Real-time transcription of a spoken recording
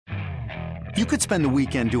You could spend the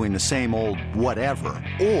weekend doing the same old whatever,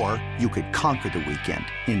 or you could conquer the weekend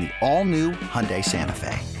in the all-new Hyundai Santa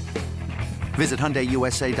Fe. Visit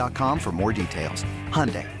HyundaiUSA.com for more details.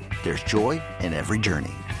 Hyundai, there's joy in every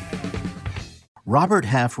journey. Robert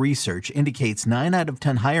Half research indicates 9 out of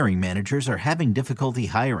 10 hiring managers are having difficulty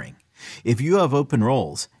hiring. If you have open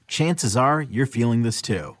roles, chances are you're feeling this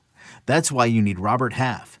too. That's why you need Robert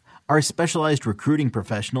Half. Our specialized recruiting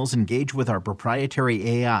professionals engage with our proprietary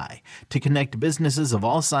AI to connect businesses of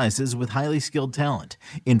all sizes with highly skilled talent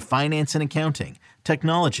in finance and accounting,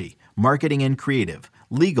 technology, marketing and creative,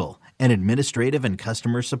 legal, and administrative and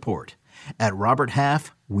customer support. At Robert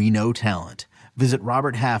Half, we know talent. Visit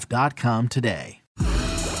roberthalf.com today.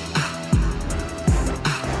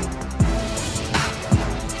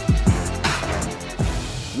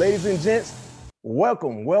 Ladies and gents,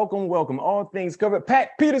 welcome. All things covered. Pat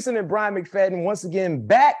Peterson and Brian McFadden once again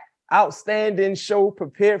back. Outstanding show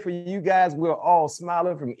prepared for you guys. We're all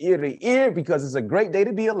smiling from ear to ear because it's a great day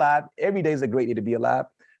to be alive. Every day is a great day to be alive.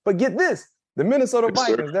 But get this, the Minnesota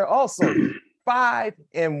Vikings, they're also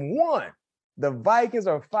 5-1. The Vikings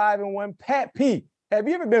are 5-1. Pat P, have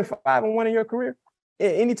you ever been 5-1 in your career?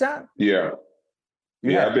 Any time? Yeah.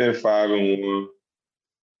 I've been 5-1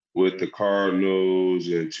 with the Cardinals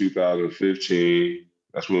in 2015.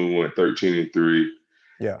 That's when we went 13-3.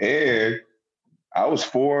 Yeah. And I was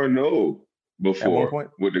 4-0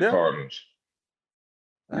 before with the Cardinals.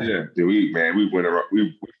 Right. Yeah. We went around,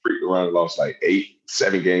 we freaked around and lost like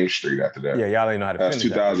 7 games straight after that. Yeah, y'all didn't know how to finish.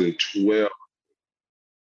 That's 2012.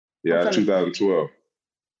 Yeah, 2012.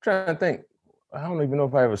 Trying to think. I don't even know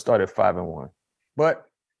if I ever started 5-1. But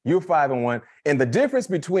you're 5-1. And the difference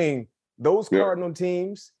between those Cardinal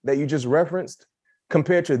teams that you just referenced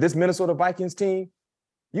compared to this Minnesota Vikings team,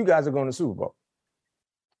 you guys are going to the Super Bowl.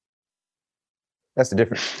 That's the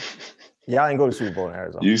difference. Y'all ain't go to the Super Bowl in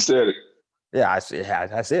Arizona. You said it. Yeah, I said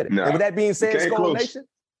it. Nah, and with that being said, Skull Nation.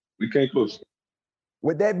 We came close.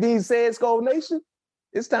 With that being said, Skull Nation,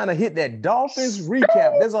 it's time to hit that Dolphins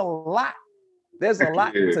recap. There's a lot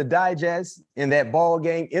to digest in that ball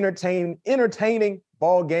game. Entertaining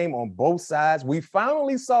ball game on both sides. We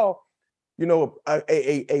finally saw,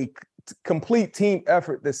 a complete team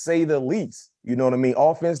effort, to say the least. You know what I mean?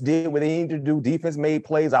 Offense did what they needed to do. Defense made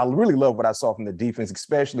plays. I really love what I saw from the defense,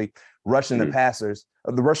 especially rushing the passer.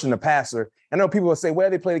 I know people will say, well,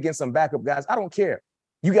 they played against some backup guys. I don't care.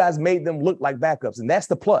 You guys made them look like backups, and that's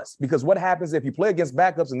the plus. Because what happens if you play against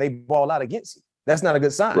backups and they ball out against you? That's not a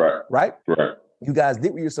good sign, right? You guys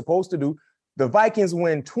did what you're supposed to do. The Vikings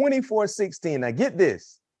win 24-16. Now get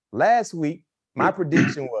this. Last week, my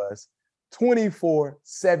prediction was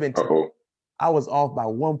 24-17. I was off by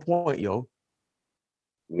 1 point, yo.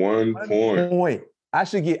 1 point. I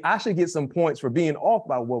should get some points for being off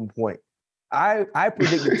by 1 point. I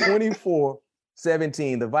predicted 24-17.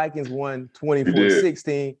 The Vikings won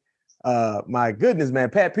 24-16. My goodness, man.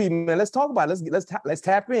 Pat P, man, let's talk about it. Let's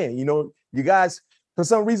tap in. You guys, for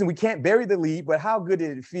some reason, we can't bury the lead, but how good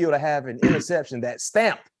did it feel to have an interception that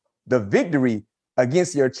stamped the victory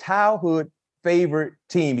against your childhood favorite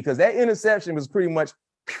team? Because that interception was pretty much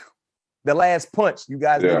the last punch you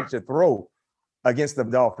guys needed to throw against the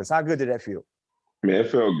Dolphins. How good did that feel? Man,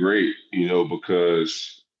 it felt great,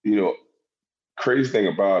 because, crazy thing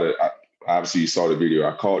about it, obviously you saw the video.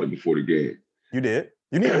 I called it before the game. You did?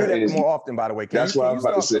 You need to do that more often, by the way. That's what I was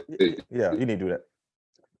about to say. Yeah, you need to do that.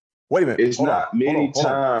 Wait a minute. It's not many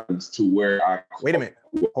times to where I... Wait a minute.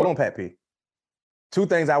 Hold on, Pat P. 2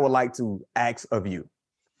 things I would like to ask of you.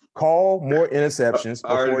 Call more interceptions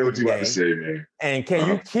before the game. Say, man. And can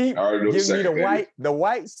you keep giving me the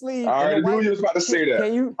white sleeve? I already knew you was about to say that.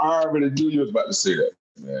 I already knew you was about to say that,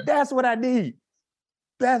 man. That's what I need.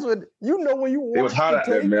 That's what when you. It was hot out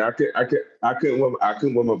there, man. I couldn't wear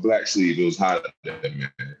my black sleeve. It was hot out there,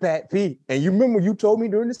 man. Pat P. And you remember you told me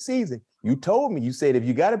during the season. You told me. You said if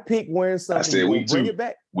you got to pick wearing something, I said week 2. Bring it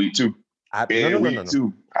back. Week 2. Week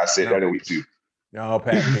 2. I said that in week 2. No,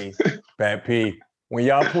 Pat P. Pat P. When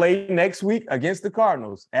y'all play next week against the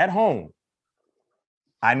Cardinals at home,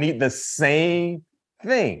 I need the same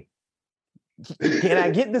thing. Can I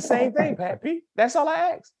get the same thing, Pat P? That's all I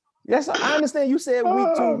ask. Yes, I understand you said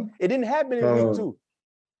week 2. It didn't happen in week 2.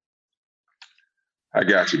 I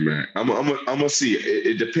got you, man. I'm gonna see.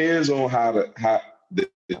 It depends on how the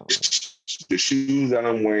shoes that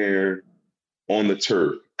I'm wearing on the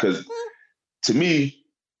turf. Because to me,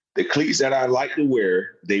 the cleats that I like to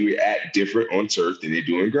wear, they react different on turf than they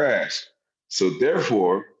do in grass. So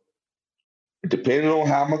therefore, depending on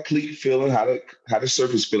how my cleat feeling, how the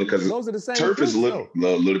surface feeling, because turf is a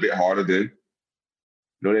little bit harder than.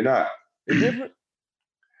 No, they're not. They're different.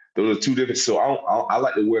 Those are two different. So I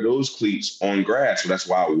like to wear those cleats on grass. So that's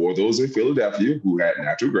why I wore those in Philadelphia, who had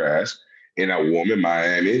natural grass, and I wore them in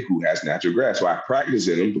Miami, who has natural grass. So I practice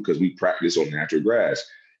in them because we practice on natural grass.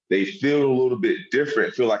 They feel a little bit different.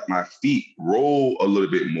 I feel like my feet roll a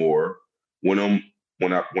little bit more when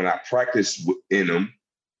I practice in them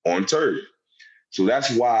on turf. So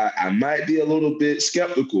that's why I might be a little bit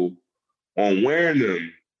skeptical on wearing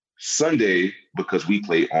them Sunday because we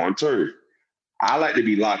play on turf. I like to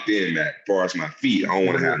be locked in, Matt, as far as my feet. I don't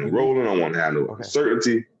want to have no rolling. I don't want to have no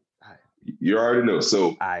uncertainty. You already know.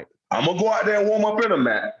 So I'm going to go out there and warm up in them,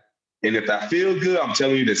 Matt. And if I feel good, I'm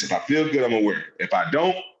telling you this. If I feel good, I'm going to wear it. If I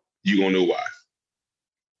don't, you're going to know why.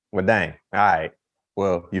 Well, dang. All right.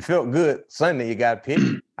 Well, you felt good Sunday. You got a pick.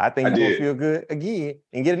 I think you're going to feel good again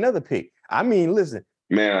and get another pick. I mean, listen.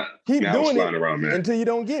 Man, keep doing it around, until you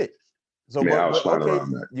don't get it. So, man, I was flying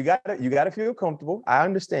around, man. You got to feel comfortable. I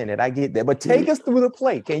understand that. I get that. But take us through the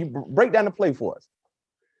play. Can you break down the play for us?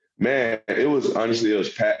 Man, it was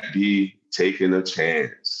Pat B taking a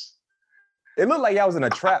chance. It looked like I was in a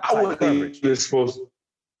trap type coverage.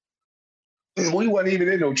 We wasn't even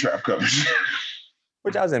in no trap coverage.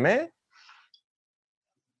 Which I was in, man?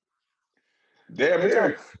 Damn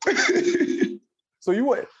near. So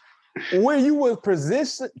where you were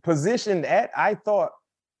positioned at, I thought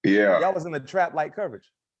y'all was in a trap like coverage.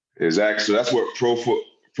 Exactly. So that's what pro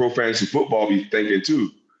fantasy football be thinking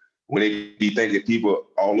too. When they be thinking people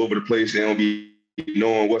all over the place, they don't be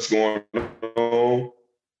knowing what's going on.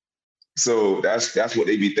 So that's what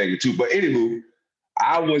they be thinking too. But anywho,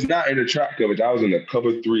 I was not in the trap coverage. I was in the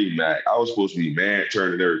cover 3, Mac. I was supposed to be man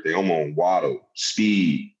turn and everything. I'm on Waddle,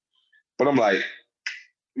 speed. But I'm like,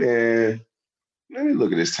 man, let me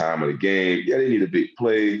look at this time of the game. Yeah, they need a big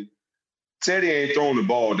play. Teddy ain't throwing the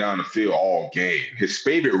ball down the field all game. His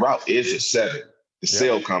favorite route is a 7, the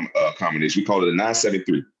sail combination. We call it a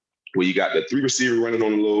 9-7-3, where you got the 3 receiver running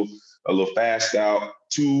on a little fast out,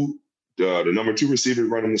 the number 2 receiver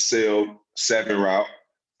running the sail 7 route,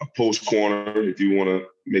 a post corner if you want to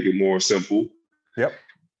make it more simple. Yep.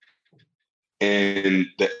 And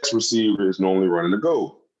the X receiver is normally running the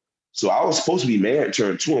go. So I was supposed to be man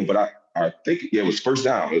turn to him, but I think it was first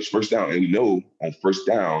down. It was first down, and we know on first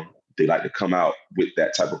down they like to come out with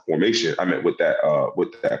that type of formation. I mean, with that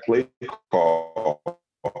play call.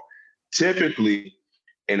 Typically,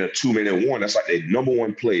 in a 2-minute warning, that's like the number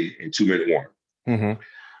 1 play in 2-minute warning. Mm-hmm.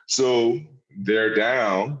 So they're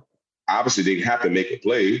down. Obviously, they have to make a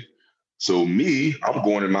play. So I'm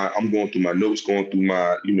going through my notes, going through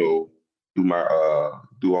my,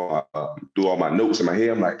 do all my notes in my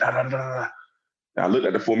head. I'm like, da, da, da, da. I looked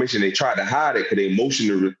at the formation. They tried to hide it because they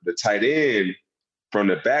motioned the tight end from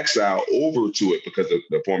the backside over to it because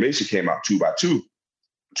the formation came out 2 by 2,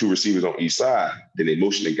 2 receivers on each side. Then they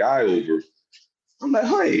motioned the guy over. I'm like,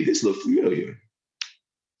 hey, this looks familiar.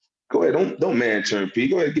 Go ahead, don't man turn P.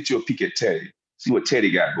 Go ahead and get you a peek at Teddy. See what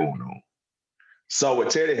Teddy got going on. Saw what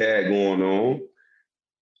Teddy had going on.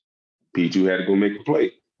 P2 had to go make a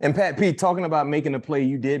play. And Pat P, talking about making a play,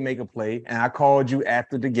 you did make a play, and I called you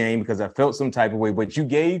after the game because I felt some type of way, but you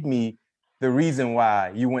gave me the reason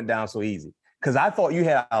why you went down so easy. Because I thought you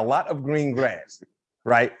had a lot of green grass,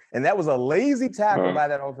 right? And that was a lazy tackle by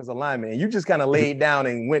that offensive lineman, and you just kind of laid down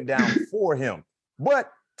and went down for him.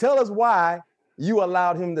 But tell us why you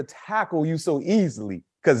allowed him to tackle you so easily.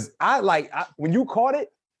 Because when you caught it,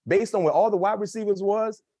 based on where all the wide receivers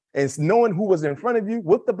was, and knowing who was in front of you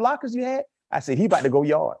with the blockers you had, I said, he about to go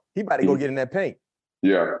yard. He about to go get in that paint.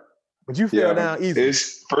 Yeah. But you fell down easily.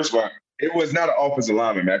 First of all, it was not an offensive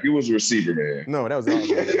lineman, Mac. It was a receiver, man. No, that was an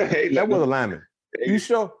offensive lineman. That was a lineman. You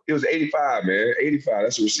sure? It was 85, man. 85,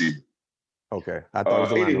 that's a receiver. Okay. I thought it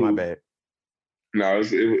was a lineman. My bad. No,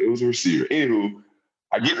 it was a receiver. Anywho,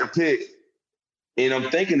 I get the pick, and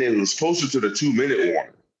I'm thinking it was closer to the 2-minute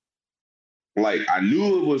warning. Like it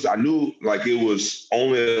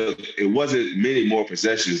wasn't many more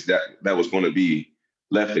possessions that was going to be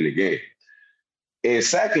left in the game. And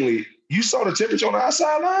secondly, you saw the temperature on the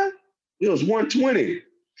outside line? It was 120.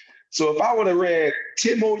 So if I would have ran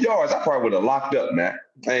 10 more yards, I probably would have locked up, Matt.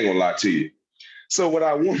 I ain't gonna lie to you. So when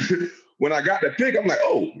I got the pick, I'm like,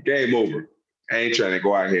 oh, game over. I ain't trying to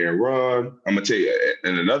go out here and run. I'm gonna tell you,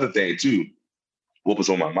 and another thing too, what was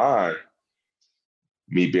on my mind,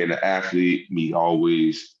 me being an athlete, me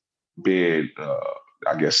always being,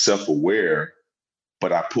 self-aware,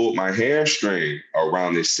 but I pulled my hamstring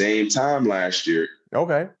around the same time last year.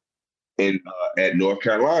 Okay. At North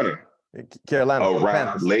Carolina.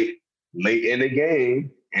 Around late in the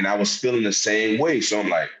game, and I was feeling the same way. So I'm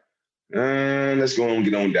like, let's go and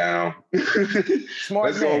get on down. Smart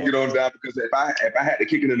Let's go and get on down because if I had to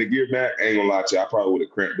kick it in the gear, Mac, I ain't gonna lie to you, I probably would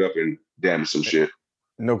have cramped up and damaged some shit.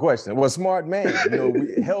 No question. Well, smart man.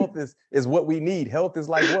 Health is what we need. Health is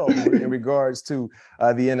like wealth in regards to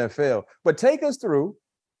the NFL. But take us through.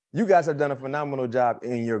 You guys have done a phenomenal job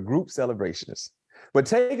in your group celebrations. But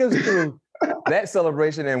take us through that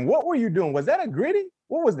celebration and what were you doing? Was that a gritty?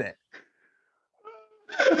 What was that?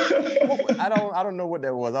 I don't know what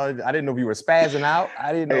that was. I didn't know if you were spazzing out.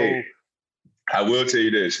 I didn't know. Hey, I will tell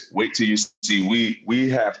you this. Wait till you see. We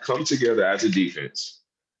have come together as a defense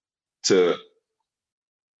to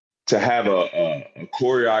have a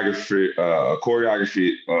choreography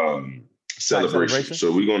celebration.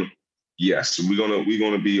 So we're gonna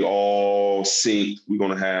be all synced. We're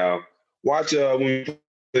gonna have watch when we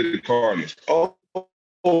play the Cardinals. Oh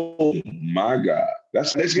my God,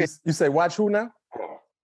 that's next game. You say watch who now?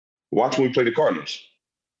 Watch when we play the Cardinals.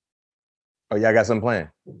 Oh, y'all got something planned?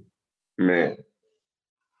 Man,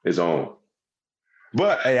 it's on.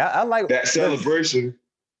 But hey, I like that celebration.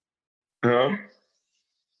 Huh?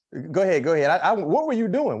 Go ahead. What were you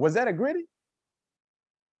doing? Was that a gritty?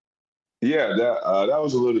 Yeah, that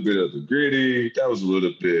was a little bit of the gritty. That was a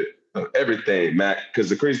little bit of everything, Mac. Because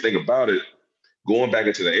the crazy thing about it, going back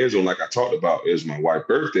into the end zone, like I talked about, is my wife's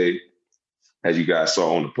birthday, as you guys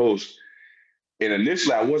saw on the post. And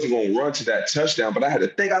initially, I wasn't going to run to that touchdown, but I had to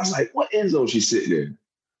think. I was like, what end zone she's sitting in?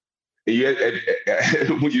 And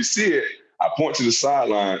when you see it, I point to the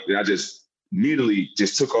sideline, and I just immediately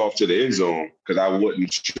just took off to the end zone because I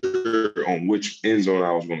wasn't sure on which end zone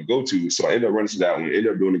I was going to go to. So I ended up running to that one, ended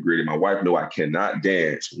up doing the gritty. My wife knew I cannot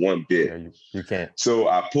dance one bit. Yeah, you can't. So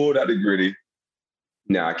I pulled out the gritty.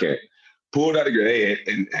 No, I can't. Pulled out the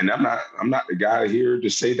gritty, and I'm not the guy here to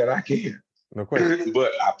say that I can. No question.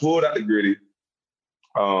 But I pulled out the gritty.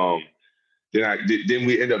 Then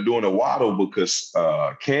we end up doing a waddle because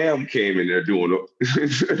Cam came in there doing a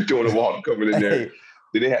waddle coming in there. Hey.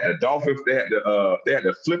 Then they had the Dolphins. They had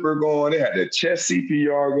the flipper going. They had the chest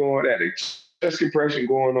CPR going. They had the chest compression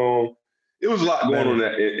going on. It was a lot going on in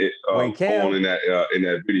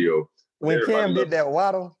that video. When Cam did that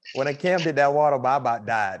waddle, I about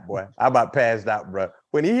died, boy. I about passed out, bro.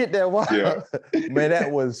 When he hit that waddle, yeah. Man,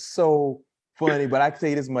 that was so funny. But I can tell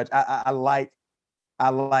you this much: I like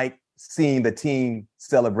seeing the team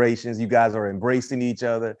celebrations. You guys are embracing each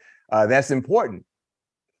other. That's important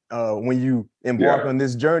when you embark on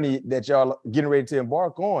this journey that y'all getting ready to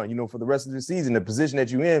embark on. For the rest of the season, the position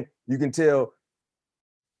that you're in, you can tell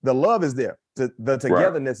the love is there, the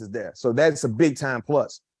togetherness is there. So that's a big time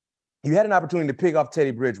plus. You had an opportunity to pick off Teddy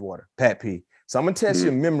Bridgewater, Pat P. So I'm gonna test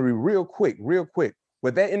your memory real quick.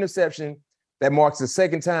 With that interception, that marks the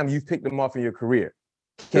second time you've picked them off in your career.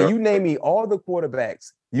 Can you name me all the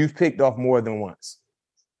quarterbacks you've picked off more than once?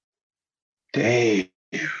 Damn.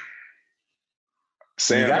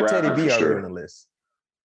 Sam you got Bradford Teddy B already sure. on the list.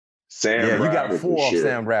 Sam you got 4 off sure.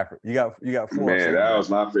 Sam Bradford. You got 4. Man, that was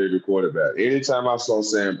my favorite quarterback. Anytime I saw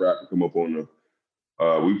Sam Bradford come up on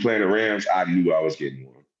we playing the Rams, I knew I was getting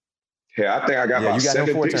one. Hey, I think I got about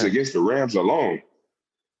 7 picks against the Rams alone.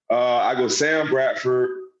 I go Sam Bradford.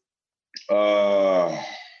 Damn,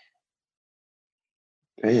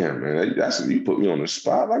 man, you put me on the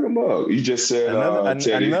spot like a mug. You just said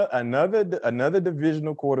another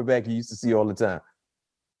divisional quarterback you used to see all the time.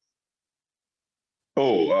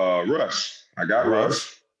 Oh, Russ. I got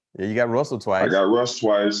Russ. Yeah, you got Russell twice. I got Russ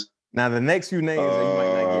twice. Now the next few names that you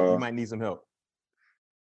might not get, you might need some help.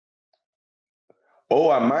 Oh,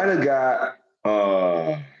 I might have got.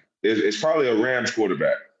 It's probably a Rams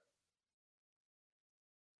quarterback.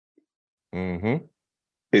 Mm-hmm.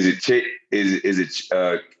 Is it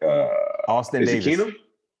Austin Davis? Keenum?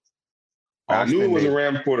 I knew it was a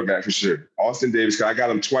Rams quarterback for sure. Austin Davis. I got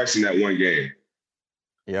him twice in that one game.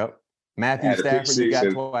 Yep. Matthew Stafford, you got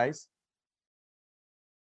twice.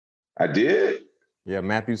 I did? Yeah,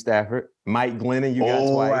 Matthew Stafford. Mike Glennon, you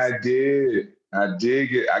got twice. Oh, I did.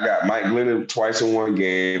 I got Mike Glennon twice in one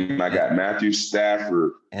game. I got Matthew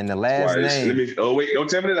Stafford. And the last twice. name. Wait, don't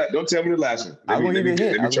tell me that. Don't tell me the last one. Let me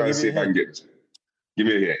try to see if I can get this. Give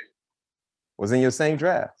me a hint. Was in your same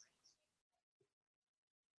draft.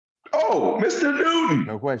 Oh, Mr. Newton.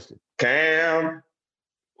 No question. Cam.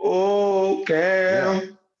 Oh, Cam. Yeah.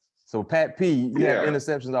 So Pat P, you have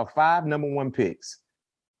interceptions off 5 number 1 picks.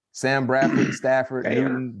 Sam Bradford, Stafford,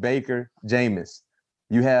 Newton, Baker, Jameis.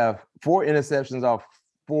 You have 4 interceptions off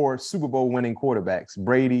 4 Super Bowl winning quarterbacks: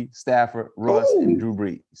 Brady, Stafford, Russ, and Drew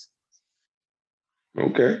Brees.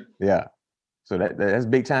 Okay. Yeah. So that's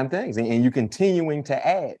big time things. And you're continuing to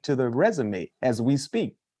add to the resume as we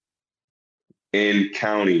speak. In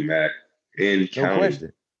county, Mac. In county. No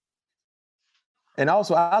question. And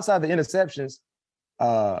also outside the interceptions,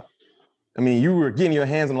 I mean, you were getting your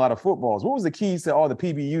hands on a lot of footballs. What was the keys to all the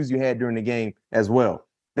PBUs you had during the game as well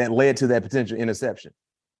that led to that potential interception?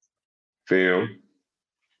 Film.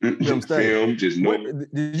 Film study. Film, just no.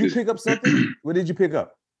 Did you pick up something? What did you pick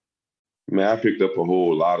up? Man, I picked up a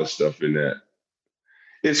whole lot of stuff in that.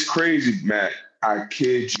 It's crazy, Matt. I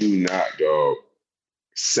kid you not, dog.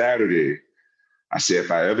 Saturday, I said,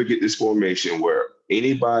 if I ever get this formation where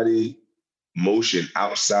anybody motion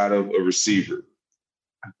outside of a receiver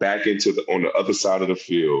back on the other side of the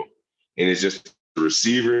field, and it's just the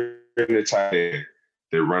receiver and the tight end,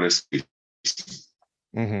 they're running space.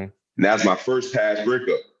 Mm-hmm. And that's my first pass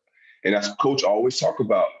breakup. And that's coach always talk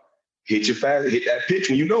about. Hit that pitch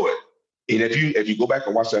when you know it. And if you go back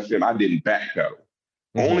and watch that film, I didn't backpedal.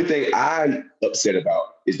 The only thing I'm upset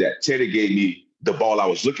about is that Teddy gave me the ball I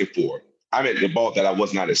was looking for. I meant the ball that I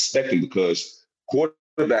was not expecting, because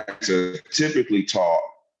quarterbacks are typically taught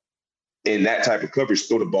in that type of coverage,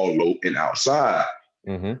 throw the ball low and outside.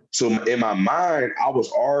 Mm-hmm. So in my mind, I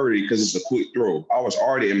was already, because it's a quick throw, I was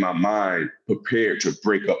already in my mind prepared to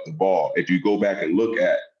break up the ball. If you go back and look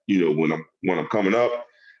at, when I'm coming up,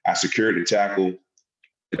 I secured the tackle,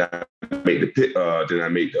 then I made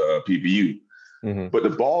the PBU. Mm-hmm. But the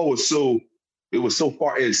ball was so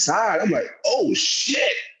far inside. I'm like, oh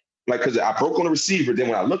shit! Like, because I broke on the receiver. Then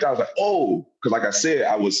when I looked, I was like, oh, because like I said,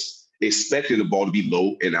 I was expecting the ball to be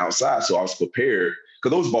low and outside, so I was prepared.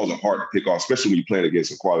 Because those balls are hard to pick off, especially when you're playing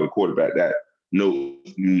against a quality quarterback that knows,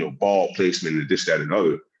 ball placement and this, that, and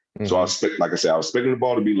other. Mm-hmm. So I was expecting the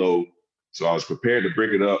ball to be low, so I was prepared to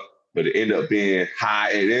break it up, but it ended up being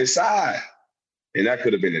high and inside, and that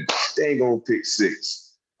could have been a dang on pick six.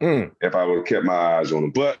 If I would have kept my eyes on him.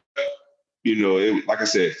 But, like I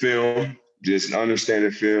said, film, just understanding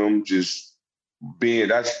film, just being,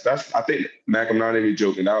 that's I think, Mac, I'm not even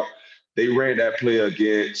joking out. They ran that play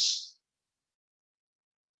against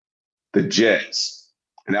the Jets.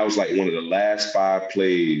 And that was like one of the last 5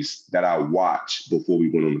 plays that I watched before we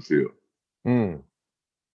went on the field.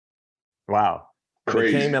 Wow.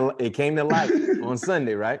 Crazy. It came to light on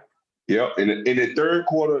Sunday, right? Yep. In the third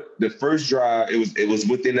quarter, the first drive, it was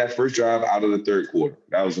within that first drive out of the third quarter.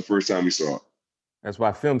 That was the first time we saw it. That's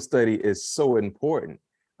why film study is so important.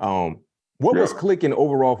 What was clicking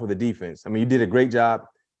overall for the defense? I mean, you did a great job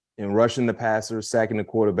in rushing the passers, sacking the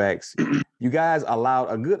quarterbacks. You guys allowed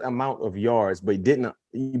a good amount of yards, but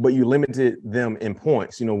you limited them in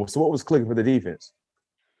points. So what was clicking for the defense?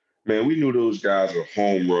 Man, we knew those guys were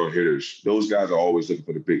home run hitters. Those guys are always looking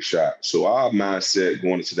for the big shot. So our mindset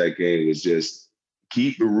going into that game was just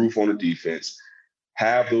keep the roof on the defense,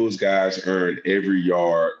 have those guys earn every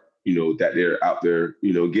yard, that they're out there,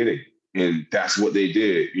 getting. And that's what they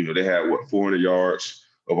did. They had, 400 yards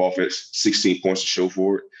of offense, 16 points to show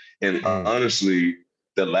for it. And honestly,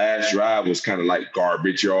 the last drive was kind of like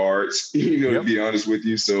garbage yards, to be honest with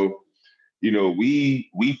you. So,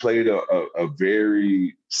 we played a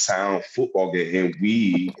very sound football game, and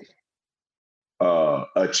we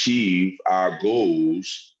achieved our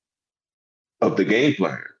goals of the game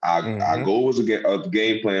plan. Our goal of the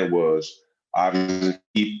game plan was obviously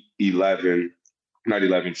keep keep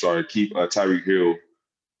Tyreek Hill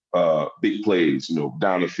big plays,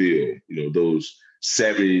 down the field, those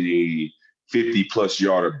 70, 50+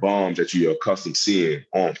 yarder bombs that you're accustomed seeing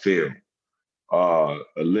on film.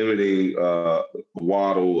 Limiting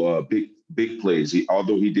Waddle big plays.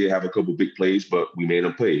 Although he did have a couple big plays, but we made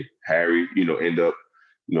him play. Harry, end up,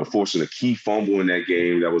 forcing a key fumble in that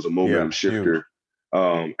game. That was a momentum shifter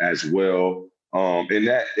as well. And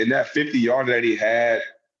that 50 yard that he had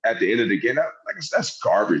at the end of the game, that's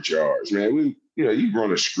garbage yards, man. You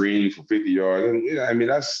run a screen for 50 yards. And,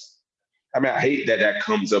 I hate that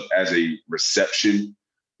comes up as a reception,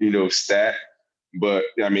 stat. But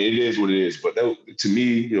it is what it is. But to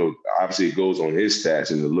me, obviously it goes on his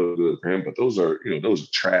stats and it look good for him. But those are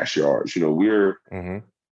trash yards. We're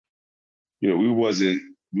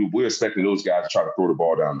expecting those guys to try to throw the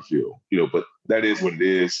ball down the field. But that is what it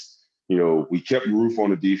is. We kept the roof on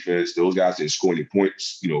the defense. Those guys didn't score any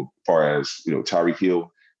points. As far as Tyreek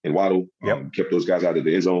Hill and Waddle, kept those guys out of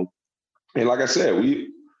the end zone. And like I said,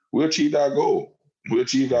 we achieved our goal. We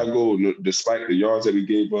achieved our goal despite the yards that we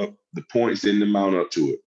gave up. The points didn't amount up to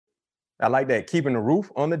it. I like that, keeping the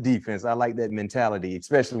roof on the defense. I like that mentality,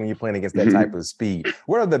 especially when you're playing against that type of speed.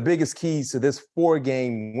 What are the biggest keys to this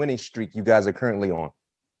 4-game winning streak you guys are currently on?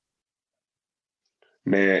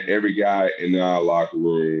 Man, every guy in our locker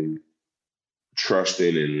room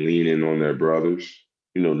trusting and leaning on their brothers,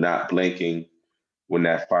 not blinking when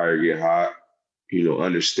that fire get hot,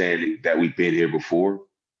 understanding that we've been here before,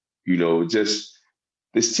 just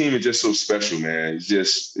this team is just so special, man. It's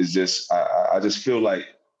just. I just feel like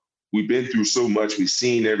we've been through so much. We've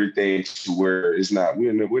seen everything to where it's not.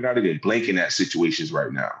 We're not even blanking at situations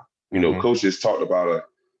right now. You know, Coach has talked about an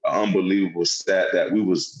unbelievable stat that we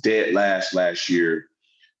was dead last year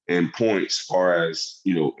in points, as far as,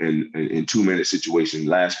 you know, in 2-minute situation,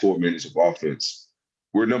 last 4 minutes of offense.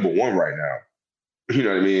 We're number one right now. You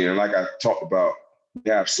know what I mean? And like I talked about, we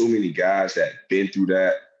have so many guys that been through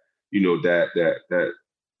that, you know,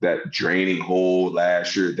 that draining hole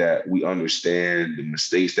last year, that we understand the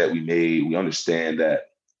mistakes that we made. We understand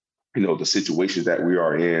that, you know, the situations that we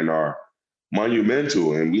are in are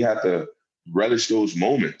monumental, and we have to relish those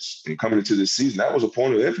moments. And coming into this season, that was a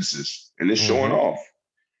point of emphasis, and it's showing off.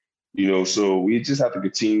 You know, so we just have to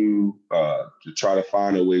continue to try to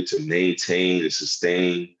find a way to maintain and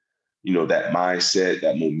sustain, you know, that mindset,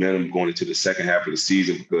 that momentum going into the second half of the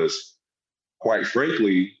season, because quite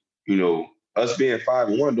frankly, you know, us being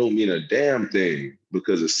 5-1 don't mean a damn thing,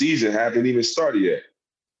 because the season hasn't even started yet.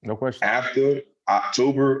 No question. After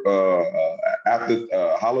October, after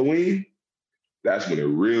Halloween, that's when the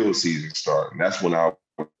real season starts. And that's when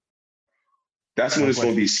it's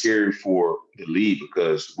going to be scary for the league,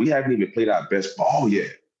 because we haven't even played our best ball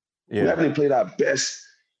yet. Yeah. We haven't even played our best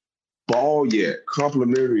ball yet,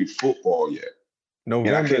 complimentary football yet.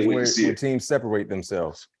 November is when teams separate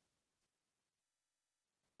themselves.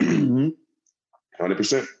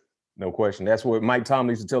 100%. No question. That's what Mike Tomlin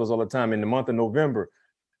used to tell us all the time. In the month of November,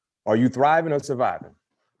 are you thriving or surviving?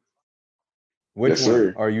 Which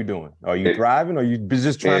one are you doing? Are you thriving, or are you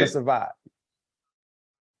just trying to survive?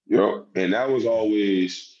 You know, and that was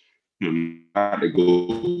always, you know, not to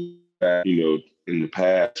go back, you know, in the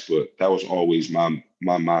past, but that was always my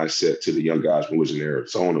mindset to the young guys when we was in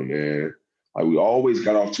Arizona, man. Like, we always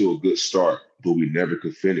got off to a good start, but we never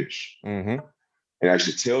could finish. And I used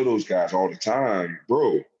to tell those guys all the time,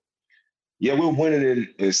 bro, yeah, we're winning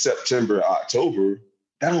in September, October.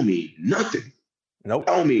 That don't mean nothing. Nope.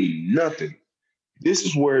 That don't mean nothing. This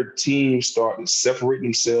is where teams start to separate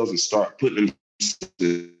themselves and start putting them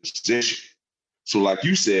in position. So like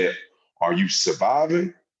you said, are you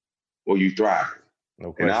surviving or you thriving?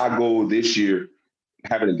 No question. And our goal this year,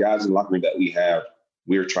 having the guys in the locker room that we have,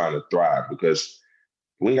 we're trying to thrive, because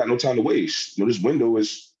we ain't got no time to waste. You know, this window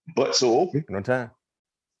is but so open. No time.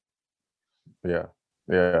 Yeah,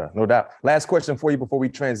 no doubt. Last question for you before we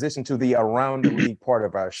transition to the Around the League part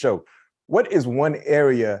of our show. What is one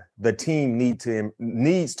area the team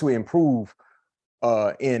needs to improve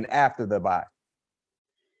in after the bye?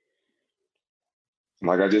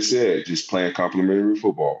 Like I just said, just playing complementary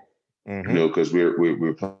football. You know, because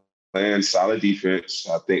we're playing solid defense.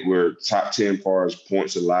 I think we're top 10 as far as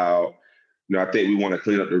points allowed. You know, I think we want to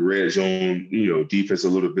clean up the red zone, you know, defense a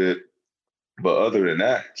little bit. But other than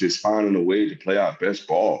that, just finding a way to play our best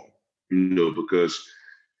ball, you know, because,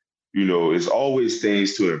 you know, it's always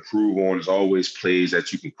things to improve on. There's always plays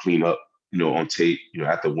that you can clean up, you know, on tape, you know,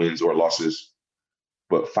 after wins or losses.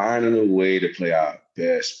 But finding a way to play our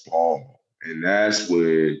best ball. And that's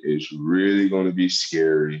when it's really going to be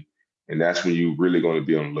scary. And that's when you're really going to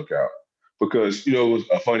be on the lookout. Because, you know,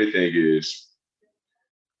 a funny thing is,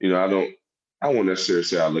 you know, I won't necessarily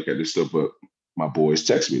say I look at this stuff, but my boys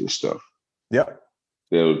text me this stuff. Yep.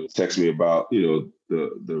 They'll text me about, you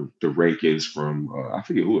know, the rankings from, I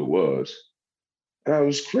forget who it was. And it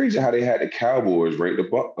was crazy how they had the Cowboys ranked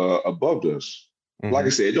above us. Like I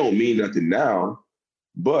said, it don't mean nothing now,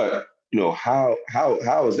 but, you know, how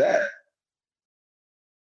is that?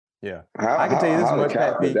 Yeah. I can tell you this much,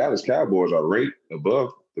 Pat. The Dallas Cowboys are ranked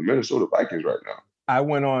above the Minnesota Vikings right now. I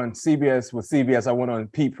went on CBS. I went on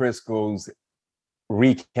Pete Prisco's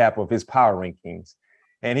recap of his power rankings,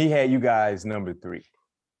 and he had you guys number 3.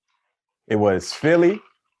 It was Philly,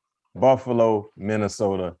 Buffalo,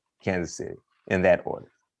 Minnesota, Kansas City, in that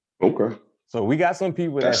order. Okay. So we got some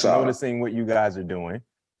people that's noticing what you guys are doing.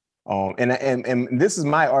 And this is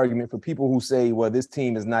my argument for people who say, well, this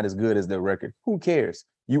team is not as good as their record. Who cares?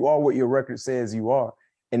 You are what your record says you are.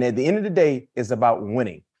 And at the end of the day, it's about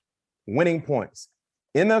winning points.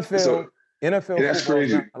 NFL that's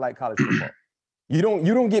crazy. Not like college football. You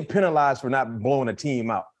don't get penalized for not blowing a team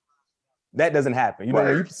out. That doesn't happen. You know,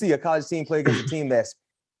 when you see a college team play against a team that's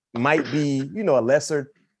might be, you know, a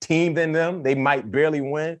lesser team than them, they might barely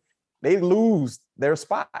win. They lose their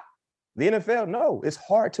spot. The NFL, no, it's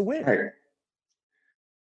hard to win. Right.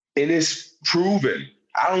 And it's proven.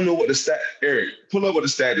 I don't know what the stat, Eric, pull up what the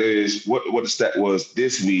stat is, what the stat was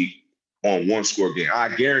this week on one score game. I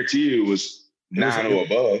guarantee you it was 9 or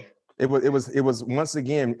above. It was once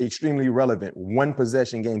again extremely relevant. One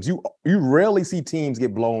possession games. You rarely see teams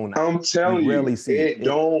get blown out. I'm telling you, it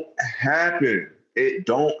don't happen. It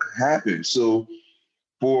don't happen. So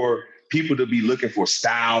for people to be looking for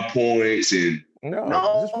style points and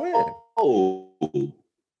just win.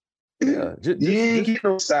 Yeah, you ain't getting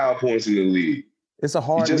no style points in the league. It's a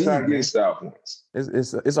hard You're just league, not getting man. style points.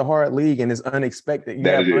 It's a hard league, and it's unexpected. You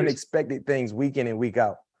have unexpected things week in and week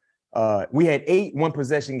out. We had 8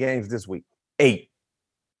 one-possession games this week. 8.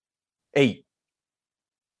 I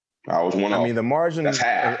was one off. I mean, the margin of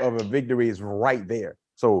a victory is right there.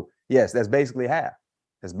 So, yes, that's basically half.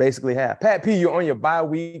 Pat P, you're on your bye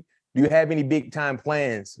week. Do you have any big-time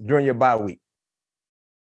plans during your bye week?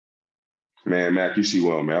 Man, Mac, you see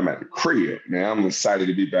well, man. I'm at the crib, man. I'm excited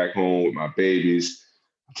to be back home with my babies.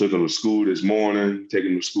 I took them to school this morning,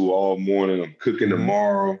 taking them to school all morning. I'm cooking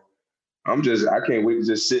tomorrow. I can't wait to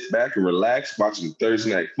just sit back and relax, watching the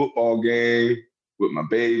Thursday night football game with my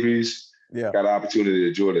babies. Yeah. Got an opportunity to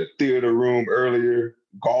enjoy the theater room earlier,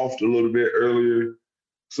 golfed a little bit earlier.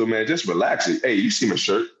 So, man, just relaxing. Hey, you see my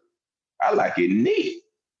shirt? I like it neat.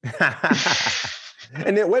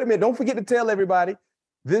 And then, wait a minute. Don't forget to tell everybody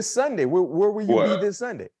this Sunday. Where will you be this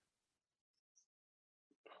Sunday?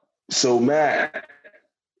 So, Matt,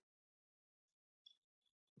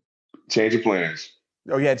 change of plans.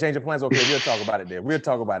 Oh, yeah, change of plans. Okay, we'll talk about it there. We'll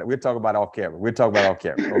talk about it off camera.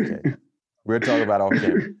 Okay. We'll talk about off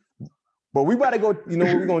camera. But we about to go,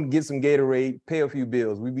 we're going to get some Gatorade, pay a few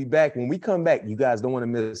bills. We'll be back. When we come back, you guys don't want to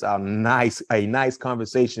miss a nice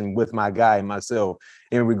conversation with my guy and myself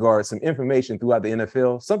in regards to some information throughout the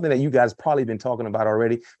NFL, something that you guys probably been talking about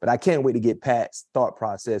already, but I can't wait to get Pat's thought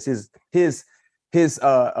process, his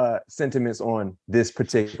sentiments on this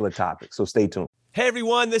particular topic. So stay tuned. Hey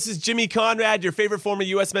everyone, this is Jimmy Conrad, your favorite former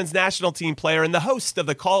U.S. men's national team player and the host of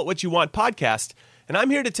the Call It What You Want podcast. And I'm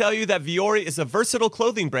here to tell you that Vuori is a versatile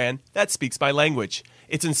clothing brand that speaks my language.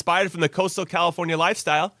 It's inspired from the coastal California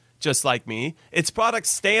lifestyle, just like me. Its products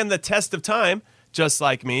stand the test of time, just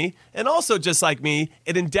like me. And also just like me,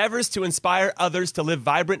 it endeavors to inspire others to live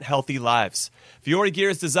vibrant, healthy lives. Vuori gear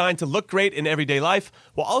is designed to look great in everyday life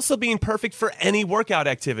while also being perfect for any workout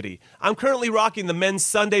activity. I'm currently rocking the men's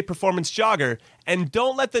Sunday Performance Jogger, and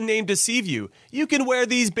don't let the name deceive you. You can wear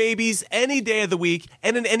these babies any day of the week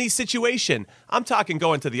and in any situation. I'm talking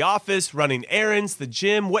going to the office, running errands, the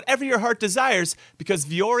gym, whatever your heart desires, because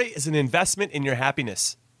Vuori is an investment in your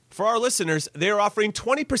happiness. For our listeners, they are offering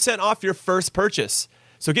 20% off your first purchase.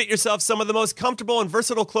 So get yourself some of the most comfortable and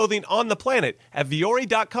versatile clothing on the planet at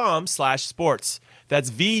vuori.com/sports.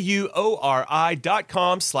 That's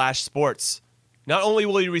VUORI.com/sports. Not only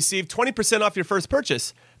will you receive 20% off your first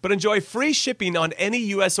purchase, but enjoy free shipping on any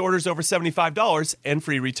U.S. orders over $75 and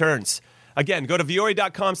free returns. Again, go to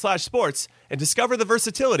vuori.com/sports and discover the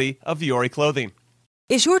versatility of Vuori clothing.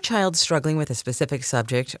 Is your child struggling with a specific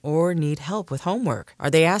subject or need help with homework? Are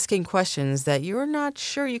they asking questions that you're not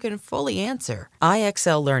sure you can fully answer?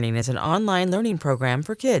 IXL Learning is an online learning program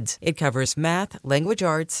for kids. It covers math, language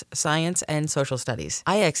arts, science, and social studies.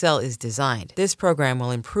 IXL is designed. This program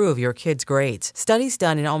will improve your kids' grades. Studies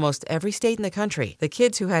done in almost every state in the country. The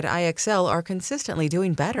kids who had IXL are consistently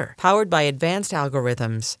doing better. Powered by advanced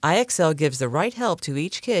algorithms, IXL gives the right help to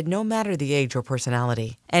each kid no matter the age or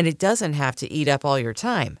personality. And it doesn't have to eat up all your time.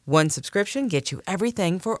 One subscription gets you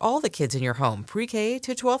everything for all the kids in your home, pre-K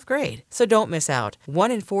to 12th grade. So don't miss out.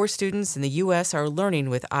 1 in 4 students in the U.S. are learning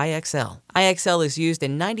with IXL. IXL is used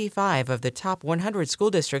in 95 of the top 100 school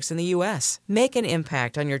districts in the U.S. Make an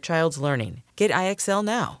impact on your child's learning. Get IXL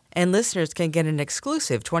now. And listeners can get an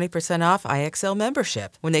exclusive 20% off IXL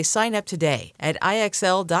membership when they sign up today at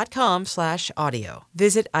IXL.com/audio.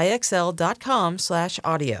 Visit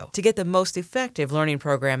IXL.com/audio to get the most effective learning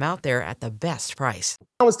program out there at the best price.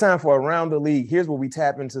 Now it's time for Around the League. Here's where we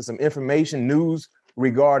tap into some information, news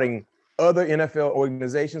regarding other NFL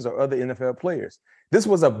organizations or other NFL players. This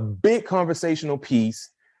was a big conversational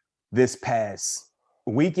piece this past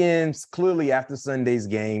weekends, clearly after Sunday's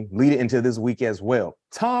game, leading into this week as well.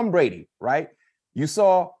 Tom Brady, right? You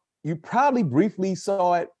probably briefly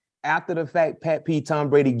saw it after the fact, Pat P, Tom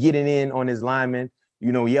Brady getting in on his linemen,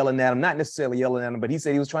 yelling at them, not necessarily yelling at them, but he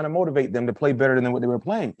said he was trying to motivate them to play better than what they were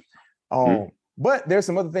playing. But there's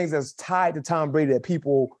some other things that's tied to Tom Brady that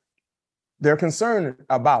they're concerned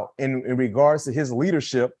about in regards to his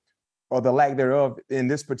leadership or the lack thereof in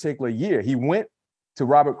this particular year. He went to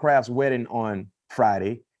Robert Kraft's wedding on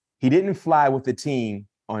Friday. He didn't fly with the team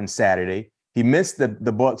on Saturday. He missed the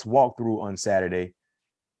Bucs walkthrough on Saturday,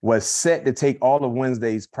 was set to take all of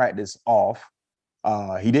Wednesday's practice off.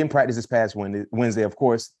 He didn't practice this past Wednesday, of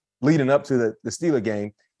course, leading up to the Steeler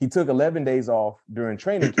game. He took 11 days off during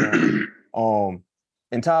training camp.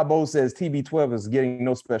 And Todd Bowles says TB12 is getting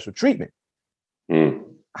no special treatment.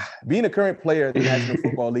 being a current player in the National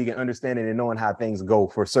Football League and understanding and knowing how things go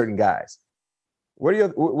for certain guys,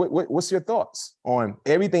 what's your thoughts on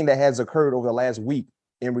everything that has occurred over the last week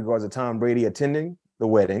in regards to Tom Brady attending the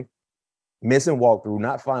wedding, missing walkthrough,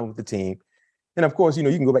 not flying with the team, and of course, you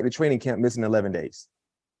can go back to training camp missing 11 days.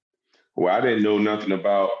 Well, I didn't know nothing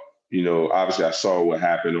about, obviously I saw what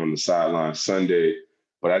happened on the sideline Sunday,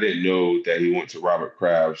 but I didn't know that he went to Robert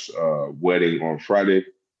Kraft's wedding on Friday.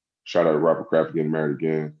 Shout out to Robert Kraft getting married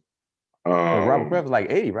again. Robert Kraft was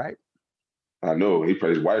like 80, right? I know.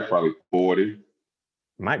 His wife probably 40.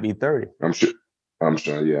 Might be 30. I'm sure.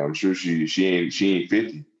 Yeah, I'm sure she ain't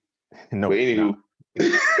 50. No. But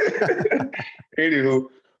anywho,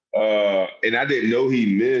 and I didn't know he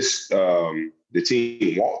missed the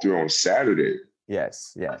team walkthrough on Saturday.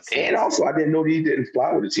 Yes. And also, I didn't know he didn't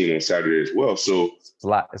fly with the team on Saturday as well. So it's a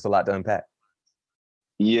lot to unpack.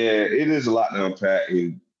 Yeah, it is a lot to unpack.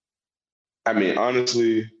 And I mean,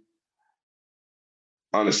 honestly,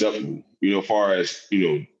 unacceptable. As far as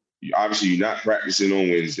obviously you're not practicing on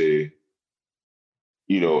Wednesday.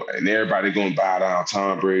 And everybody gonna bow down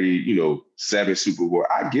Tom Brady. 7 Super Bowl.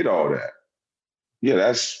 I get all that. Yeah,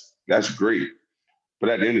 that's great. But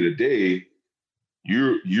at the end of the day,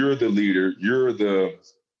 you're the leader. You're the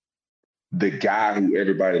guy who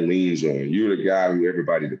everybody leans on. You're the guy who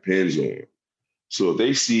everybody depends on. So if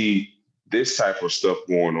they see this type of stuff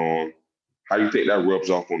going on, how do you think that rubs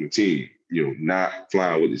off on the team? Not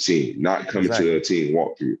flying with the team, not coming to the team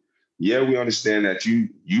walkthrough. Yeah, we understand that you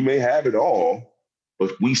may have it all,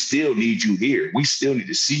 but we still need you here. We still need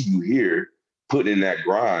to see you here, putting in that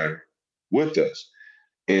grind with us.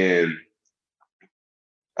 And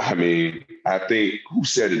I mean, I think who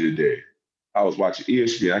said it today? I was watching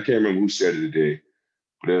ESPN. I can't remember who said it today,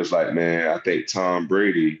 but it was like, man, I think Tom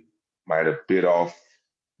Brady might have bit off,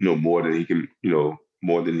 more than he can,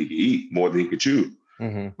 more than he can eat, more than he could chew,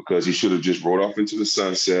 because he should have just rode off into the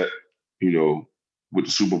sunset, with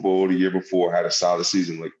the Super Bowl the year before, had a solid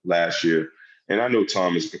season like last year. And I know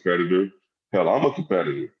Tom is a competitor. Hell, I'm a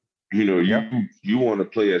competitor. You want to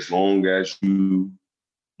play as long as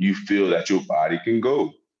you feel that your body can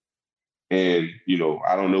go. And,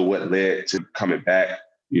 I don't know what led to coming back,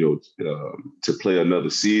 to play another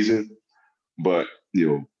season. But,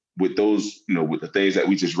 with those, with the things that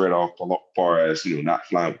we just read off as far as, not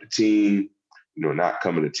flying with the team, not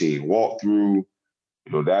coming to team walkthrough,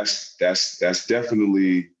 that's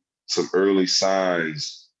definitely some early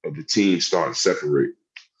signs of the team starting to separate.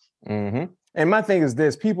 Mm-hmm. And my thing is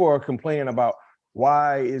this: people are complaining about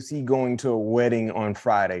why is he going to a wedding on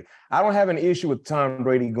Friday? I don't have an issue with Tom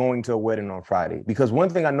Brady going to a wedding on Friday, because one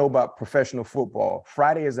thing I know about professional football,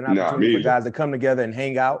 Friday is an opportunity for guys to come together and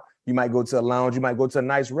hang out. You might go to a lounge, you might go to a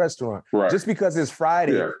nice restaurant. Right. Just because it's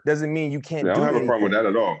Friday doesn't mean you can't do anything. I don't have a problem with that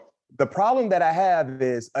at all. The problem that I have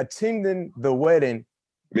is attending the wedding,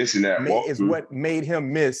 missing that is what made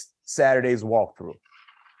him miss Saturday's walkthrough.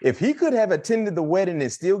 If he could have attended the wedding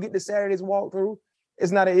and still get to Saturday's walkthrough,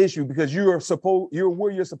 it's not an issue, because you're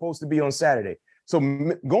where you're supposed to be on Saturday. So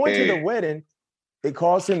going to the wedding, it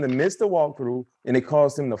caused him to miss the walkthrough, and it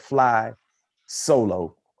caused him to fly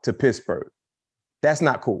solo to Pittsburgh. That's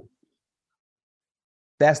not cool.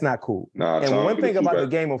 That's not cool. And one thing about the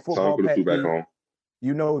game of football, Pat,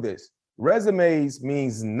 you know this: resumes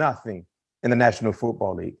means nothing in the National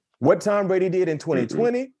Football League. What Tom Brady did in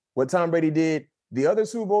 2020, what Tom Brady did the other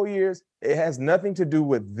Super Bowl years, it has nothing to do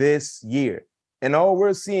with this year. And all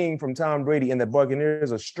we're seeing from Tom Brady and the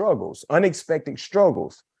Buccaneers are struggles, unexpected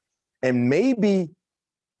struggles, and maybe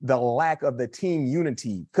the lack of the team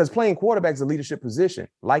unity, because playing quarterback is a leadership position,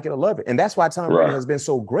 like it or love it. And that's why Tom Brady has been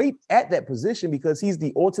so great at that position, because he's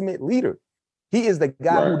the ultimate leader. He is the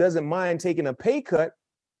guy who doesn't mind taking a pay cut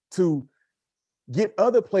to get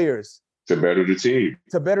other players to better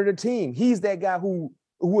the team. He's that guy who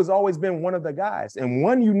has always been one of the guys. And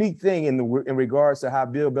one unique thing in regards to how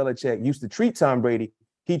Bill Belichick used to treat Tom Brady,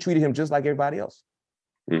 he treated him just like everybody else.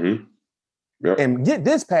 Mm-hmm. Yep. And get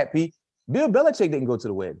this, Pat P, Bill Belichick didn't go to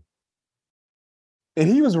the wedding. And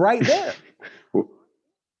he was right there.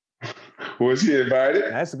 Was he invited?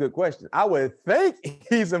 That's a good question. I would think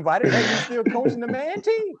he's invited. He's still coaching the man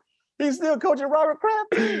team. He's still coaching Robert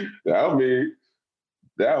Kraft team. That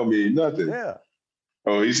would mean nothing. Yeah.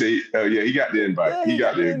 Oh, he said, he got the invite. Yeah, he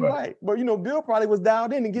got the invite. But Bill probably was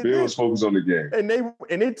dialed in to get Bill was focused on the game.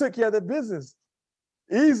 And they took care of their business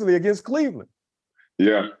easily against Cleveland.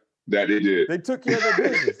 Yeah, that they did. They took care of their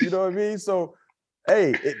business. You know what I mean? So,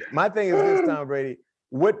 my thing is this, Tom Brady.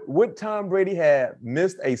 Would Tom Brady have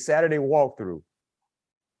missed a Saturday walkthrough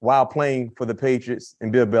while playing for the Patriots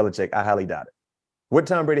and Bill Belichick? I highly doubt it. Would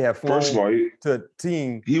Tom Brady have flown to a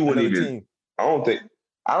team? He wouldn't even. Team?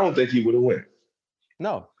 I I don't think he would have went.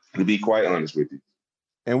 No. To be quite honest with you.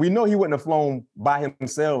 And we know he wouldn't have flown by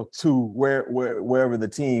himself to wherever the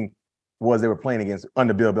team was they were playing against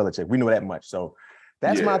under Bill Belichick. We know that much. So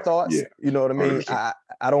that's my thoughts. Yeah, you know what I mean? 100%.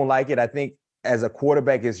 I don't like it. I think as a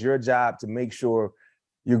quarterback, it's your job to make sure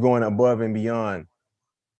you're going above and beyond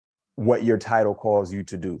what your title calls you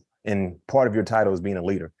to do. And part of your title is being a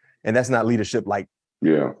leader. And that's not leadership like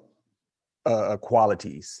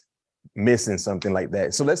qualities, missing something like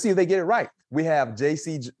that. So let's see if they get it right. We have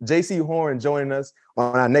JC Horn joining us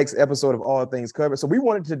on our next episode of All Things Covered. So we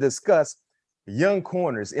wanted to discuss young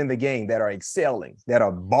corners in the game that are excelling, that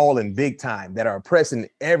are balling big time, that are pressing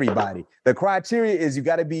everybody. The criteria is you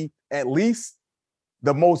got to be at least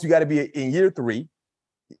the most you got to be in year 3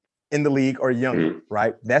 in the league or younger,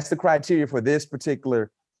 right? That's the criteria for this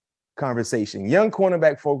particular conversation. Young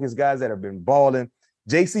cornerback focused guys that have been balling.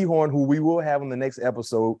 JC Horn, who we will have on the next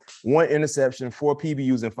episode, 1 interception, 4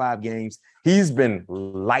 PBUs in 5 games. He's been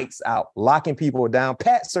lights out, locking people down.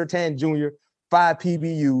 Pat Surtain Jr., 5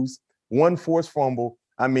 PBUs, 1 forced fumble.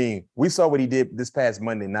 I mean, we saw what he did this past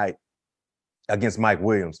Monday night against Mike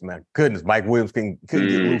Williams, man. Goodness, Mike Williams couldn't get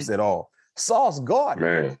loose at all. Sauce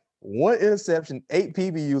Gardner, Man. 1 interception, 8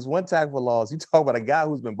 PBUs, 1 tackle for loss. You talk about a guy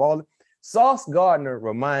who's been balling. Sauce Gardner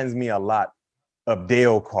reminds me a lot of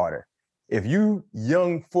Dale Carter. If you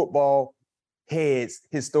young football heads,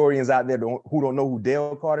 historians out there who don't know who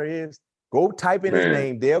Dale Carter is, go type in his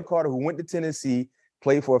name, Dale Carter, who went to Tennessee,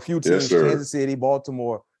 played for a few teams, Kansas City,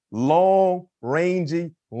 Baltimore. Long,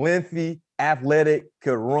 rangy, lengthy, athletic,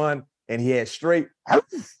 could run, and he had straight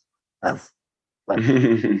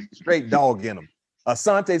dog in him.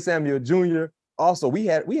 Asante Samuel Jr. Also, we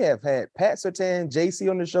have had Pat Surtain, JC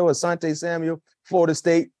on the show, Asante Samuel, Florida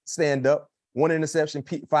State stand-up, 1 interception,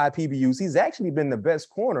 5 PBUs. He's actually been the best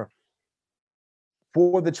corner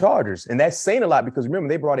for the Chargers. And that's saying a lot because remember,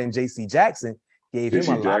 they brought in J.C. Jackson, gave him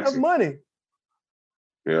a lot of money.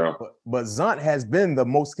 Yeah. But Zont has been the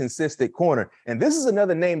most consistent corner. And this is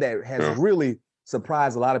another name that has really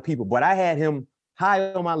surprised a lot of people. But I had him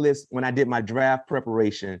high on my list when I did my draft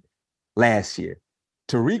preparation last year.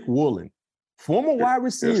 Tariq Woolen, former wide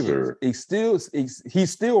receiver, he's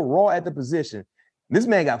still raw at the position. This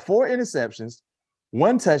man got 4 interceptions,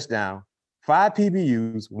 1 touchdown, 5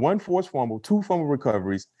 PBUs, 1 forced fumble, 2 fumble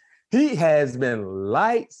recoveries. He has been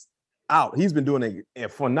lights out. He's been doing a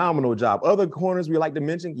phenomenal job. Other corners we like to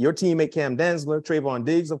mention, your teammate Cam Dantzler, Trayvon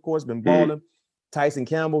Diggs, of course, been balling. Tyson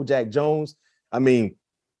Campbell, Jack Jones. I mean,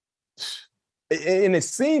 and it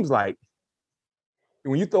seems like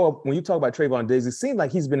when you talk about Trayvon Diggs, it seems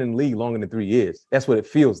like he's been in the league longer than 3 years. That's what it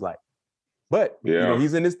feels like. But you know,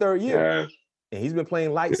 he's in his 3rd year. And he's been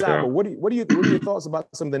playing lights out. But what are your thoughts about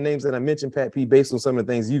some of the names that I mentioned, Pat P, based on some of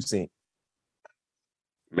the things you've seen?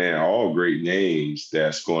 Man, all great names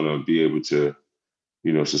that's going to be able to,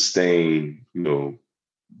 you know, sustain, you know,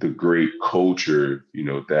 the great culture, you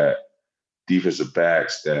know, that defensive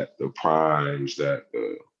backs, that the primes, that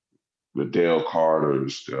the Dale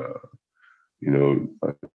Carters, you know,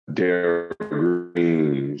 Derrick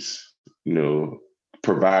Greens, you know,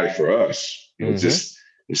 provided for us. You know,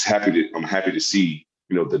 I'm happy to see,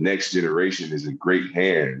 you know, the next generation is in great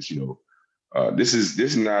hands. You know, this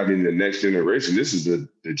is not in the next generation. This is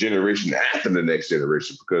the generation after the next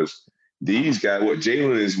generation, because these guys,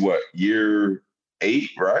 Jalen is year 8,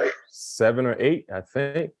 right? 7 or 8, I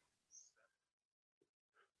think.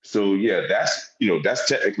 So yeah, that's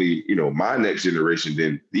technically, you know, my next generation.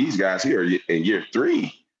 Then these guys here are in year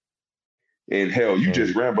 3. And hell, you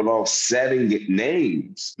just rambled off 7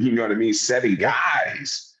 names. You know what I mean? 7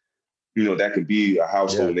 guys, you know, that could be a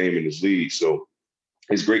household name in this league. So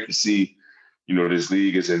it's great to see, you know, this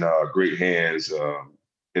league is in great hands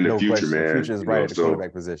in the future, man. The future is right at the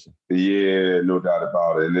quarterback position. Yeah, no doubt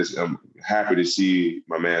about it. And I'm happy to see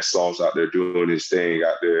my man Sauce out there doing his thing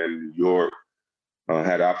out there in New York.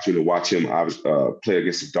 Had the opportunity to watch him play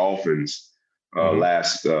against the Dolphins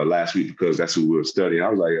last week, because that's who we were studying. I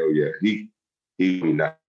was like, oh yeah, he be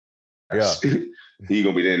nice. Yeah. He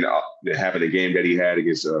gonna be then having a game that he had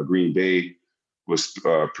against Green Bay was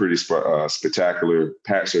pretty spectacular.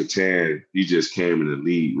 Pat Surtain, he just came in the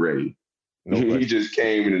league ready. He just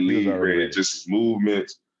came in the league ready. Just his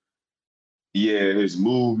movements. Yeah, his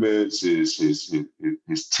movements, his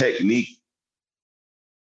technique.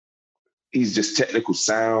 He's just technical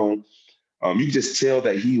sound. You can just tell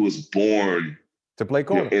that he was born to play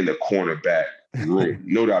corner, in the cornerback room.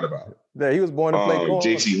 No doubt about it. Yeah, he was born to play corner.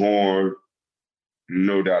 JC Horn,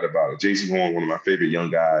 no doubt about it. JC Horn, one of my favorite young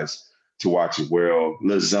guys to watch as well.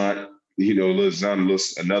 Lazant,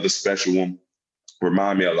 another special one.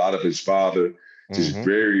 Remind me a lot of his father. Just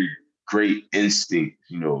very great instinct,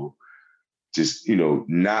 just,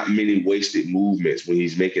 not many wasted movements when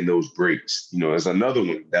he's making those breaks. There's another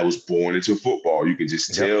one that was born into football. You can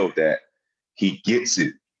just tell that he gets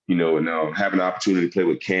it, and having the opportunity to play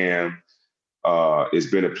with Cam, it's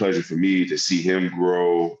been a pleasure for me to see him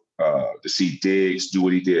grow, to see Diggs do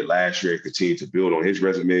what he did last year and continue to build on his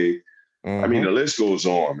resume. I mean, the list goes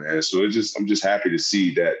on, man. So I'm just happy to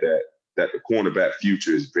see that the cornerback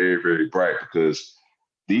future is very, very bright, because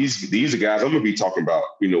these are guys I'm gonna be talking about,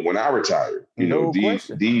 when I retire.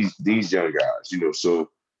 These young guys,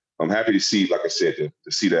 So I'm happy to see, like I said, to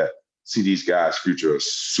see these guys' future are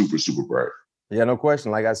super, super bright. Yeah, no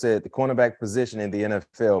question. Like I said, the cornerback position in the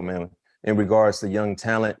NFL, man, in regards to young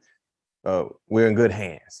talent, we're in good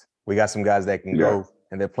hands. We got some guys that can go,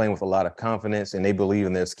 and they're playing with a lot of confidence, and they believe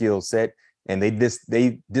in their skill set, and they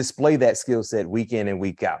display that skill set week in and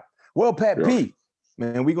week out. Well, Pat P,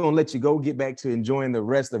 man, we're going to let you go, get back to enjoying the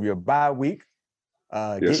rest of your bye week.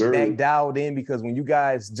 Get back dialed in, because when you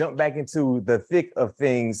guys jump back into the thick of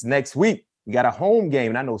things next week, you got a home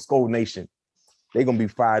game, and I know Skol Nation, they're going to be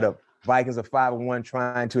fired up. Vikings are 5-1,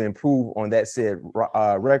 trying to improve on that said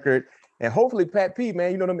record. And hopefully, Pat P,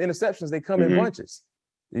 man, them interceptions, they come in bunches.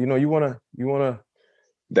 You want to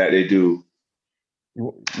that they do.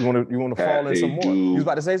 You want to fall in some more. You was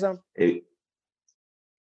about to say something?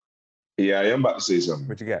 Yeah, I am about to say something.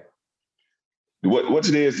 What you got? What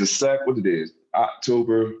today is what today is?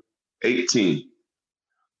 October 18th.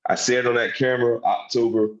 I said on that camera,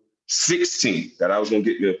 October 16th, that I was going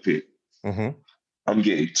to get me a pick. I'm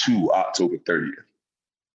getting 2 October 30th.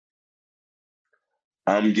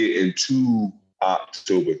 I'm getting 2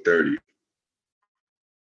 October 30th.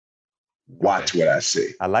 Watch what I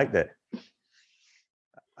say. I like that.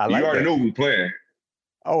 You already know who we playing.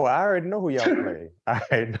 Oh, I already know who y'all playing. I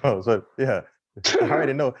already know. So yeah, I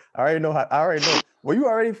already know. Well, you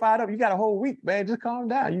already fired up. You got a whole week, man. Just calm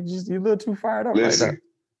down. You're a little too fired up right now.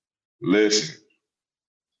 Listen.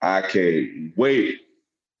 I can't wait,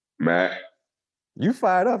 Matt. You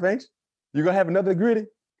fired up, ain't you? You gonna have another gritty?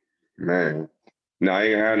 Man, no, I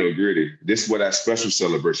ain't gonna have no gritty. This is where that special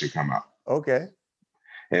celebration come out. Okay.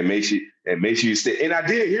 And make sure you stay. And I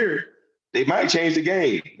did hear they might change the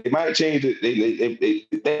game. They might change it. They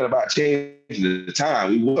thinking about changing the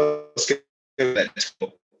time. We was that.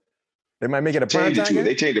 They might make it a prime time game?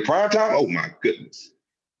 They changed the prime time? Oh my goodness.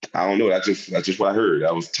 I don't know. That's just what I heard.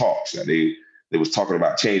 That was talks. They was talking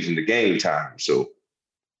about changing the game time. So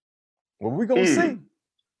well, we're gonna see.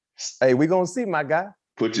 Hey, we're gonna see, my guy.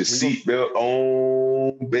 Put your seatbelt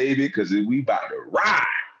on, baby, because we about to ride.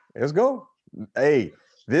 Let's go. Hey,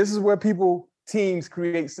 this is where teams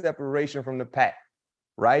create separation from the pack.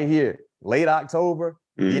 Right here. Late October,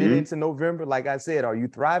 getting into November. Like I said, are you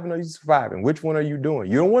thriving or are you surviving? Which one are you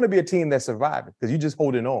doing? You don't want to be a team that's surviving because you're just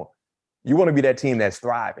holding on. You want to be that team that's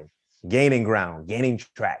thriving, gaining ground, gaining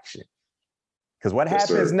traction. Because what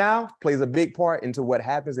happens now plays a big part into what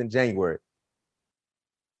happens in January.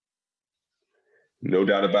 No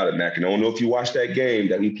doubt about it, Mac. And I don't know if you watched that game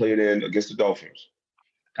that we played in against the Dolphins.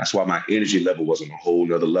 That's why my energy level was on a whole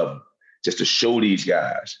nother level. Just to show these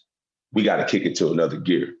guys, we got to kick it to another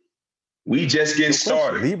gear. We just getting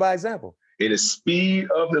started. Lead by example. And the speed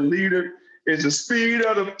of the leader is the speed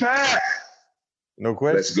of the pack. No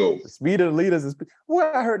question. Let's go. The speed of the leaders is.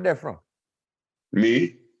 Where I heard that from?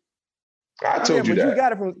 Me. I told you that. You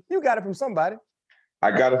got it from somebody.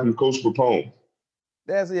 I got it from Coach Papone.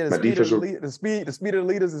 That's it. The speed of the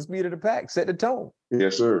leaders, the speed of the pack. Set the tone.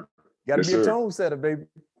 Yes, sir. Got to be a tone setter, baby.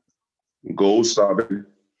 Gold star, baby.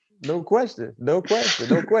 No question. Well,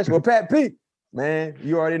 Pat P, man,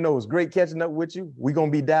 you already know it's great catching up with you. We're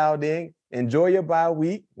going to be dialed in. Enjoy your bye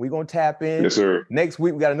week. We're going to tap in. Yes, sir. Next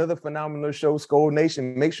week, we got another phenomenal show, Skol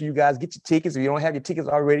Nation. Make sure you guys get your tickets. If you don't have your tickets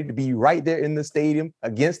already, to be right there in the stadium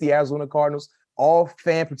against the Arizona Cardinals. All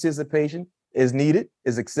fan participation is needed,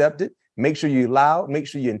 is accepted. Make sure you're loud. Make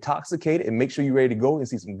sure you're intoxicated. And make sure you're ready to go and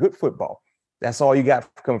see some good football. That's all you got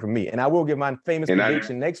coming from me. And I will give my famous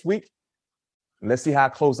prediction next week. Let's see how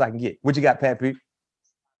close I can get. What you got, Pat P?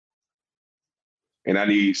 And I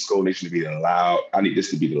need Skol Nation to be I need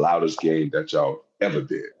this to be the loudest game that y'all ever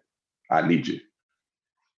did. I need you.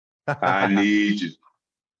 I need you.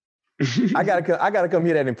 I gotta come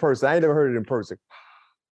hear that in person. I ain't never heard it in person.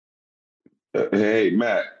 Hey,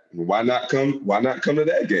 Matt, why not come to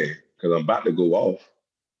that game? Because I'm about to go off.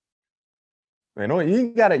 Man, you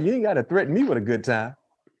ain't gotta threaten me with a good time.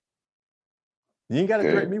 You ain't gotta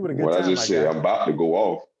threaten me with a good time. What I just said, I'm about to go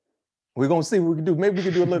off. We're gonna see what we can do. Maybe we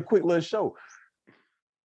can do a quick little show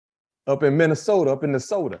up in Minnesota, up in the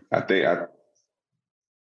soda. I think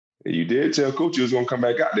You did tell Coach you was gonna come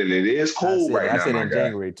back out there. And it is cold right now. I said my in guy.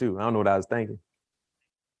 January too. I don't know what I was thinking.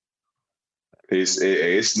 It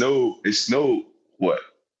snowed. It snowed. What?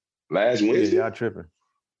 Last Wednesday? Yeah, y'all tripping.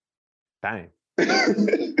 Dang.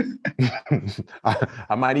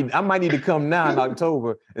 I might need to come now in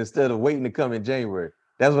October instead of waiting to come in January.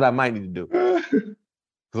 That's what I might need to do. Because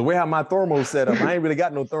the way how my thermals set up, I ain't really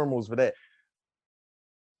got no thermals for that.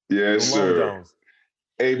 Yes, no sir. Jones.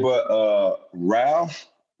 Hey, but Ralph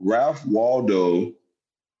Waldo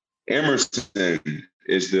Emerson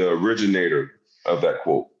is the originator of that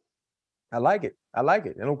quote. I like it.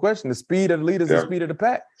 No question. The speed of the leaders, the speed of the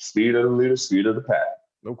pack. Speed of the leader, speed of the pack.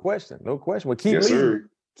 No question. Well, keep yes, leading.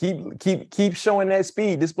 Sir. Keep showing that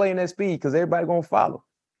speed, displaying that speed, because everybody gonna follow.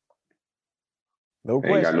 No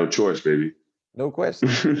question. Ain't got no choice, baby. No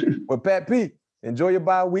question. Well, Pat P, enjoy your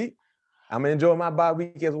bye week. I'm gonna enjoy my bye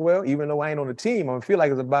week as well, even though I ain't on the team. I'm gonna feel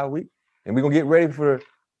like it's a bye week, and we're gonna get ready for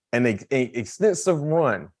an extensive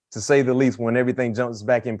run, to say the least, when everything jumps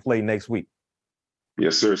back in play next week.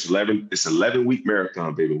 Yes, sir. It's 11-week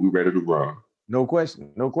marathon, baby. We ready to run. No question.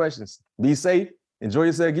 No questions. Be safe. Enjoy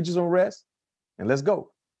yourself. Get you some rest, and let's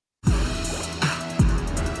go.